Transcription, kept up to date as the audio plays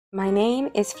My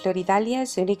name is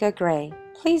Flori1-1.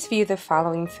 Please view the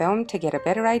following film to get a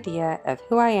better idea of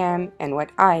who I am and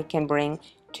what I can bring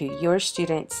to your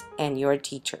students and your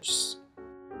teachers.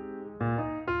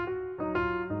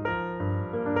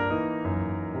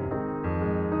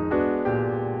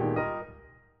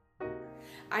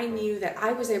 I knew that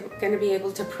I was going to be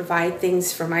able to provide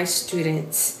things for my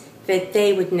students that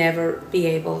they would never be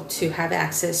able to have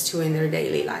access to in their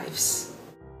daily lives.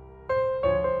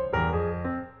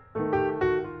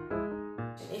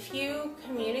 If you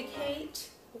communicate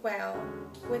well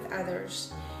with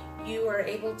others, you are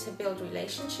able to build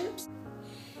relationships.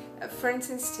 For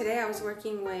instance, today I was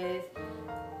working with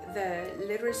the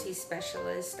literacy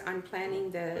specialist on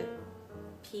planning the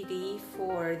PD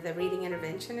for the reading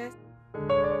interventionist.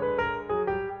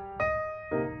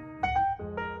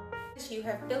 You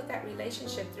have built that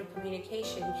relationship through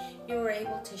communication. You are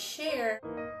able to share.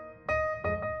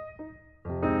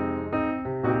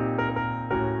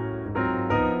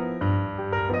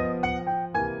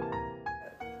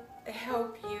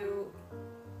 Help you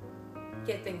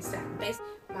get things done. Based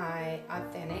on my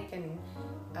authentic and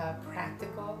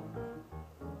practical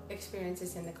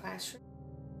experiences in the classroom.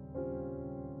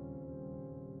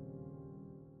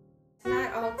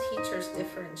 Not all teachers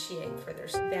differentiate for their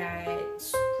students. That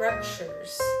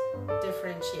structures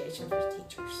differentiation for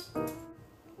teachers.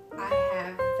 I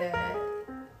have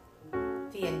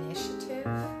the initiative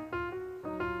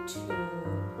to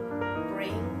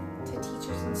bring to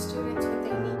teachers and students what they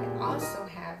need. I also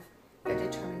have the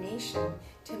determination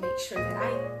to make sure that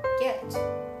I get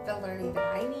the learning that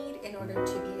I need in order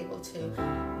to be able to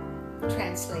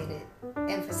translate it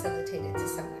and facilitate it to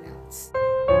someone else.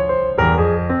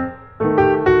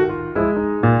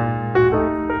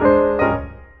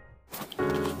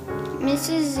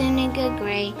 Mrs.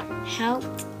 Zuniga-Gray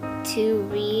helped to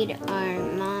read our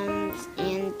mom's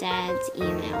and dad's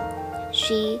email.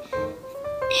 She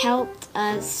helped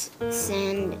us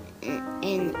send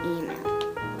an email.